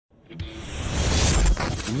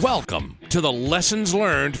Welcome to the Lessons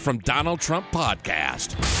Learned from Donald Trump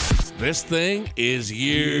podcast. This thing is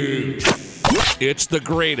huge. It's the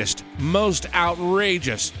greatest, most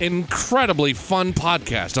outrageous, incredibly fun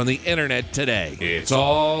podcast on the internet today. It's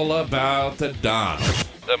all about the Donald.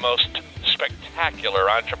 The most spectacular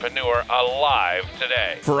entrepreneur alive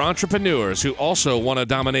today. For entrepreneurs who also want to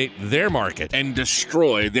dominate their market and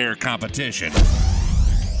destroy their competition.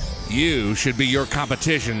 You should be your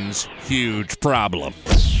competition's huge problem.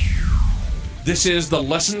 This is the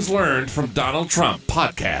Lessons Learned from Donald Trump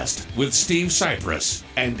podcast with Steve Cypress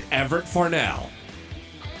and Everett Farnell.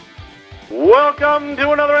 Welcome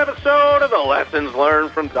to another episode of the Lessons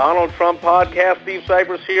Learned from Donald Trump podcast. Steve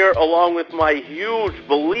Cypress here, along with my huge,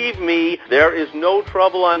 believe me, there is no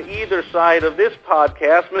trouble on either side of this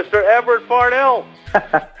podcast, Mr. Everett Farnell.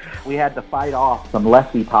 We had to fight off some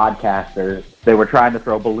lefty podcasters. They were trying to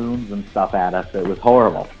throw balloons and stuff at us. It was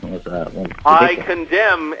horrible. It was I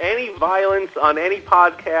condemn any violence on any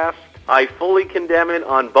podcast. I fully condemn it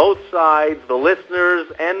on both sides, the listeners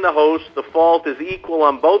and the host. The fault is equal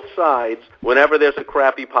on both sides whenever there's a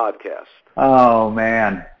crappy podcast. Oh,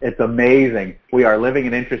 man. It's amazing. We are living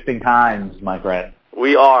in interesting times, my friend.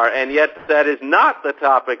 We are, and yet that is not the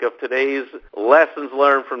topic of today's Lessons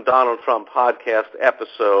Learned from Donald Trump podcast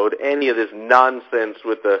episode. Any of this nonsense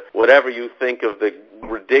with the whatever you think of the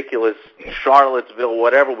ridiculous Charlottesville,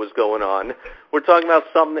 whatever was going on. We're talking about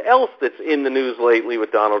something else that's in the news lately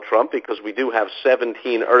with Donald Trump, because we do have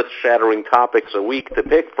 17 earth-shattering topics a week to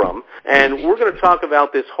pick from. And we're going to talk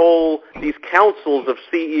about these councils of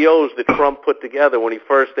CEOs that Trump put together when he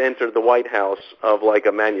first entered the White House, of like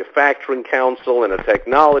a manufacturing council and a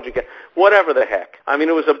technology, whatever the heck. I mean,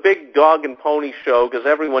 it was a big dog and pony show, because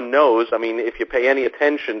everyone knows, I mean, if you pay any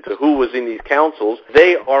attention to who was in these councils,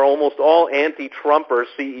 they are almost all anti-Trumper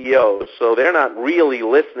CEOs, so they're not really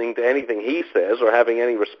listening to anything he says or having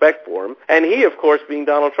any respect for him. And he, of course, being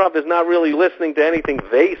Donald Trump, is not really listening to anything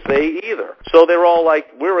they say either. So they're all like,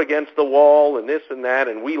 we're against the wall and this and that,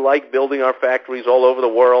 and we like building our factories all over the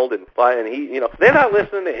world, and he, they're not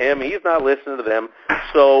listening to him, he's not listening to them.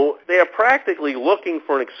 So they are practically looking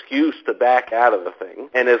for an excuse to back out of the thing,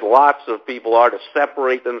 and as lots of people are, to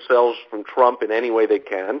separate themselves from Trump in any way they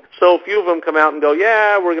can. So a few of them come out and go,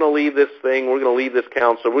 yeah, we're going to leave this thing, we're going to leave this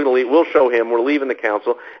council, we'll show him we're leaving the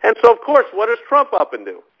council. And so, of course, what does Trump up and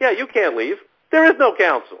do? Yeah, you can't leave. There is no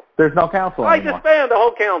council. There's no council anymore. I disband the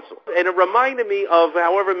whole council. And it reminded me of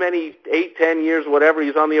however many, 8, 10 years, whatever,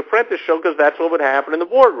 he's on The Apprentice show, because that's what would happen in the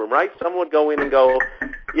boardroom, right? Someone would go in and go,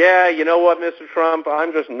 yeah, you know what, Mr. Trump,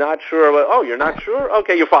 I'm just not sure. Oh, you're not sure?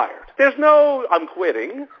 Okay, you're fired. There's no, I'm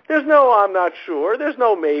quitting. There's no, I'm not sure. There's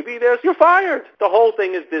no maybe. You're fired. The whole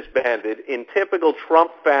thing is disbanded in typical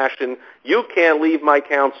Trump fashion. You can't leave my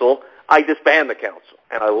council. I disband the council.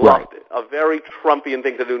 And I loved it. A very Trumpian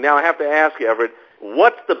thing to do. Now, I have to ask you, Everett,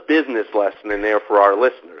 what's the business lesson in there for our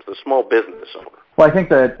listeners, the small business owner? Well, I think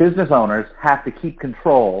the business owners have to keep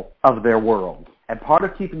control of their world. And part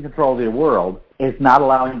of keeping control of your world is not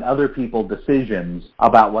allowing other people decisions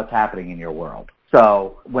about what's happening in your world.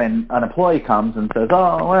 So when an employee comes and says,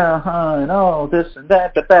 oh, well, no, this and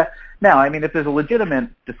that. Now, I mean, if there's a legitimate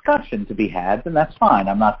discussion to be had, then that's fine.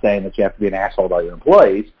 I'm not saying that you have to be an asshole to all your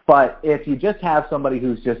employees. But if you just have somebody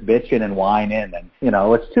who's just bitching and whining and,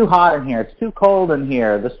 it's too hot in here, it's too cold in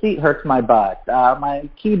here, the seat hurts my butt, my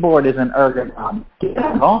keyboard isn't ergonomic,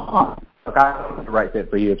 go on. Look, I don't know the right fit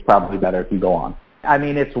for you. It's probably better if you go on. I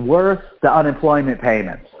mean, it's worth the unemployment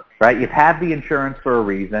payments. Right? You have the insurance for a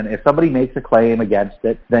reason. If somebody makes a claim against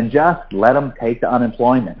it, then just let them take the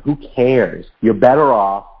unemployment. Who cares? You're better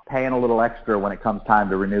off paying a little extra when it comes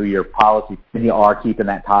time to renew your policy than you are keeping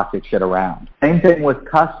that toxic shit around. Same thing with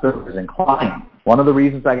customers and clients. One of the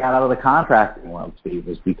reasons I got out of the contracting world, Steve,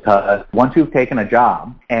 is because once you've taken a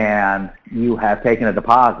job and you have taken a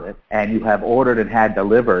deposit and you have ordered and had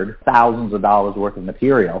delivered thousands of dollars worth of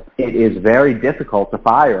material, it is very difficult to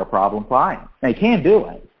fire a problem client. Now, you can do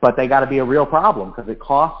it, but they got to be a real problem because it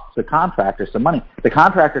costs the contractor some money. The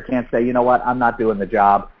contractor can't say, you know what, I'm not doing the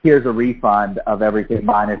job. Here's a refund of everything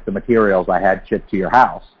minus the materials I had shipped to your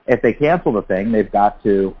house. If they cancel the thing, they've got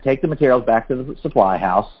to take the materials back to the supply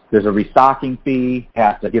house. There's a restocking fee. You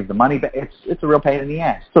have to give the money back. It's a real pain in the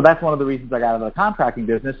ass. So that's one of the reasons I got out of the contracting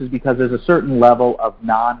business, is because there's a certain level of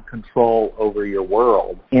non-control over your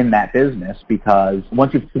world in that business, because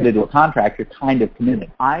once you've committed to a contract, you're kind of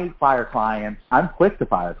committed. I fire clients. I'm quick to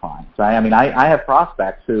fire clients. I have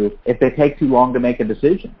prospects who, if they take too long to make a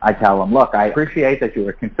decision, I tell them, look, I appreciate that you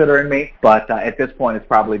were considering me, but at this point it's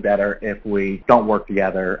probably better if we don't work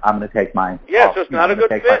together. I'm going to take my... Yeah, it's just not a good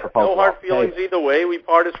fit. No hard feelings either way. We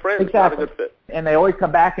part as friends. Exactly. Not a good fit. And they always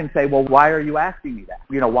come back and say, well, why are you asking me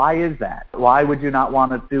that? Why is that? Why would you not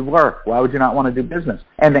want to do work? Why would you not want to do business?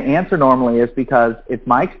 And the answer normally is because it's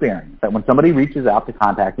my experience that when somebody reaches out to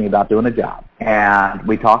contact me about doing a job, and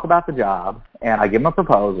we talk about the job, and I give them a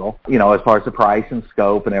proposal, as far as the price and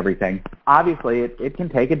scope and everything. Obviously, it can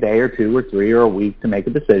take a day or two or three or a week to make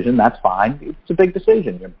a decision. That's fine. It's a big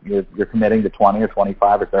decision. You're committing to $20,000 or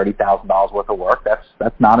 $25,000 or $30,000 worth of work.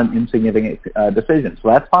 That's not an insignificant decision, so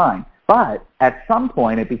that's fine. But at some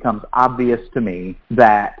point, it becomes obvious to me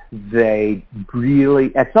that they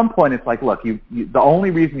really, at some point, it's like, look, the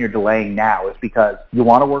only reason you're delaying now is because you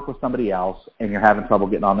want to work with somebody else and you're having trouble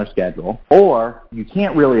getting on their schedule, or you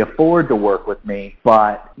can't really afford to work with me,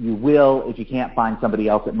 but you will if you can't find somebody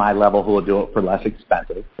else at my level who will do it for less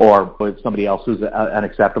expensive, or with somebody else who's an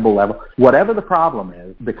acceptable level. Whatever the problem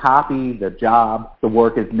is, the copy, the job, the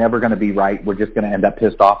work is never going to be right. We're just going to end up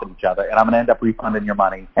pissed off at each other, and I'm going to end up refunding your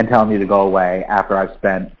money and telling you to go away after I've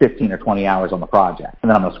spent 15 or 20 hours on the project, and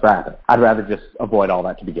then I'm going to scrap it. I'd rather just avoid all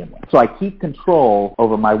that to begin with. So I keep control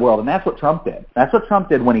over my world, and that's what Trump did. That's what Trump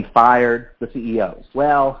did when he fired the CEOs.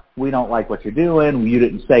 Well, we don't like what you're doing. You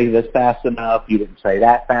didn't say this fast enough. You didn't say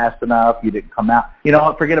that fast enough. You didn't come out. You know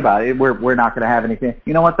what? Forget about it. We're not going to have anything.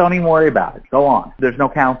 You know what? Don't even worry about it. Go on. There's no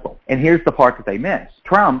counsel. And here's the part that they miss.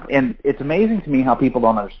 Trump, and it's amazing to me how people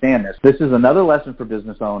don't understand this. This is another lesson for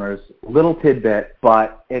business owners, little tidbit,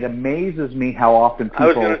 but it amazes me how often people... I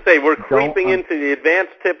was going to say, we're creeping into the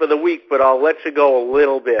advanced tip of the week, but I'll let you go a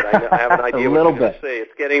little bit. I have an idea what you're going to say.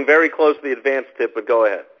 It's getting very close to the advanced tip, but go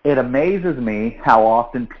ahead. It amazes me how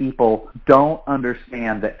often people don't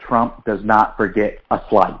understand that Trump does not forget a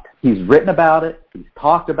slight. He's written about it. He's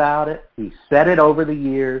talked about it. He's said it over the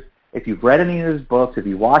years. If you've read any of his books, if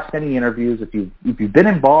you watched any interviews, if you've been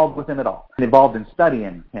involved with him at all, involved in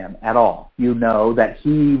studying him at all, you know that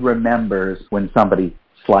he remembers when somebody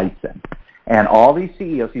slights him. And all these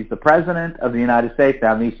CEOs, he's the president of the United States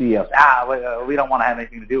now, and these CEOs, we don't want to have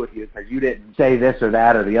anything to do with you because you didn't say this or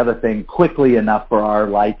that or the other thing quickly enough for our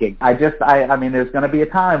liking. I mean, there's going to be a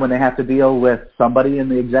time when they have to deal with somebody in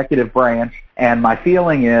the executive branch, and my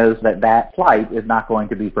feeling is that slight is not going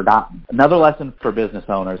to be forgotten. Another lesson for business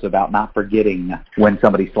owners about not forgetting when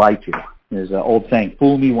somebody slights you. There's an old saying,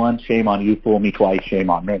 fool me once, shame on you, fool me twice, shame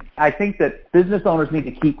on me. I think that business owners need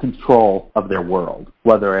to keep control of their world,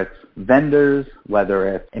 whether it's vendors, whether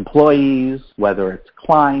it's employees, whether it's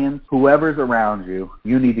clients, whoever's around you,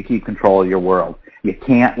 you need to keep control of your world. You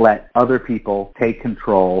can't let other people take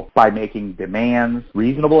control by making demands,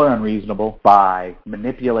 reasonable or unreasonable, by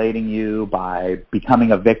manipulating you, by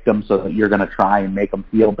becoming a victim so that you're going to try and make them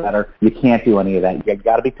feel better. You can't do any of that. You've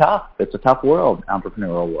got to be tough. It's a tough world,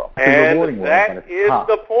 entrepreneurial world. It's a rewarding world, but it's tough.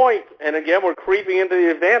 The point. And again, we're creeping into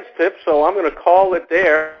the advanced tip, so I'm going to call it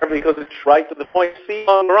there because it's right to the point. See,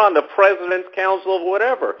 we're on the President's Council of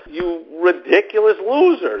whatever. You ridiculous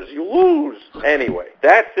losers. You lose. Anyway,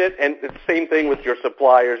 that's it. And it's the same thing with your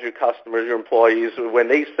suppliers, your customers, your employees. When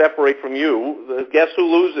they separate from you, guess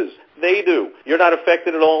who loses? They do. You're not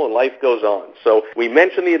affected at all, and life goes on. So we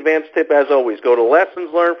mentioned the advanced tip as always. Go to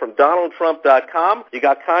lessonslearnedfromdonaldtrump.com. You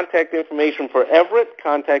got contact information for Everett,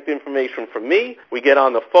 contact information for me. We get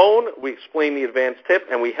on the phone, we explain the advanced tip,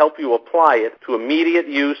 and we help you apply it to immediate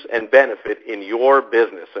use and benefit in your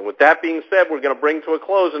business. And with that being said, we're going to bring to a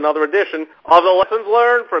close another edition of the Lessons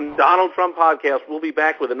Learned from Donald Trump podcast. We'll be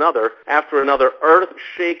back with another after another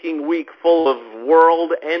earth-shaking week full of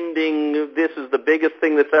world-ending, this is the biggest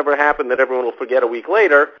thing that's ever happened that everyone will forget a week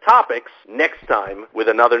later, topics next time with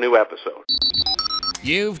another new episode.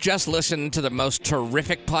 You've just listened to the most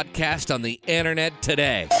terrific podcast on the internet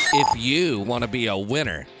today. If you want to be a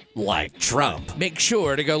winner like Trump, make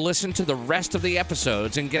sure to go listen to the rest of the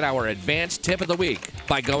episodes and get our advanced tip of the week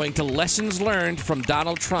by going to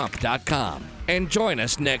lessonslearnedfromdonaldtrump.com. And join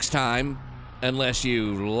us next time, unless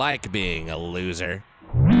you like being a loser.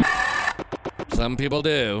 Some people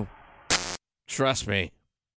do. Trust me.